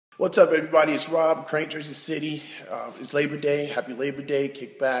What's up, everybody? It's Rob, Crank, Jersey City. It's Labor Day. Happy Labor Day.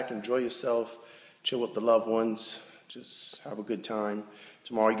 Kick back, enjoy yourself, chill with the loved ones, just have a good time.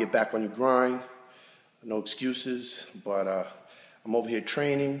 Tomorrow you get back on your grind. No excuses, but I'm over here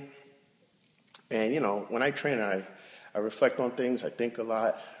training. And, when I train, I reflect on things. I think a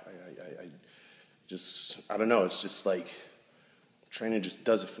lot. I don't know. It's just like training just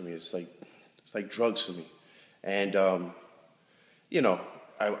does it for me. It's like drugs for me. And,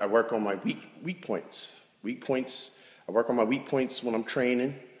 I work on my weak points. I work on my weak points when I'm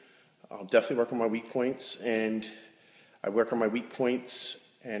training. I'll definitely work on my weak points. And I work on my weak points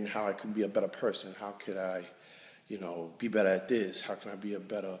and how I can be a better person. How could I, be better at this? How can I be a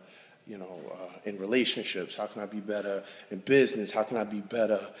better, in relationships? How can I be better in business? How can I be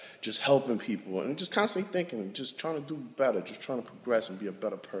better just helping people? And just constantly thinking, just trying to do better, just trying to progress and be a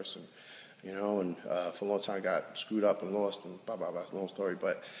better person. And for a long time I got screwed up and lost and blah, blah, blah, long story.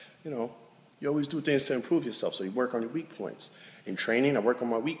 But, you always do things to improve yourself. So you work on your weak points. In training, I work on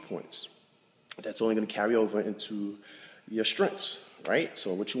my weak points. That's only going to carry over into your strengths, right?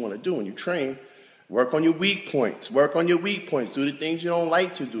 So what you want to do when you train, work on your weak points. Work on your weak points. Do the things you don't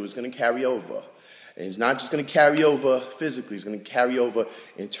like to do. It's going to carry over. And it's not just going to carry over physically. It's going to carry over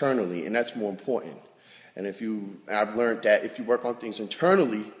internally, and that's more important. And I've learned that if you work on things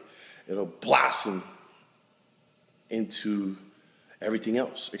internally, it'll blossom into everything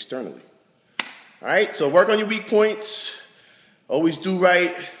else externally. All right, so work on your weak points. Always do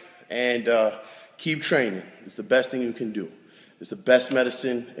right, and keep training. It's the best thing you can do. It's the best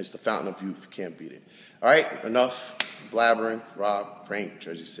medicine. It's the fountain of youth. You can't beat it. All right, enough blabbering. Rob, Crank,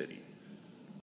 Jersey City.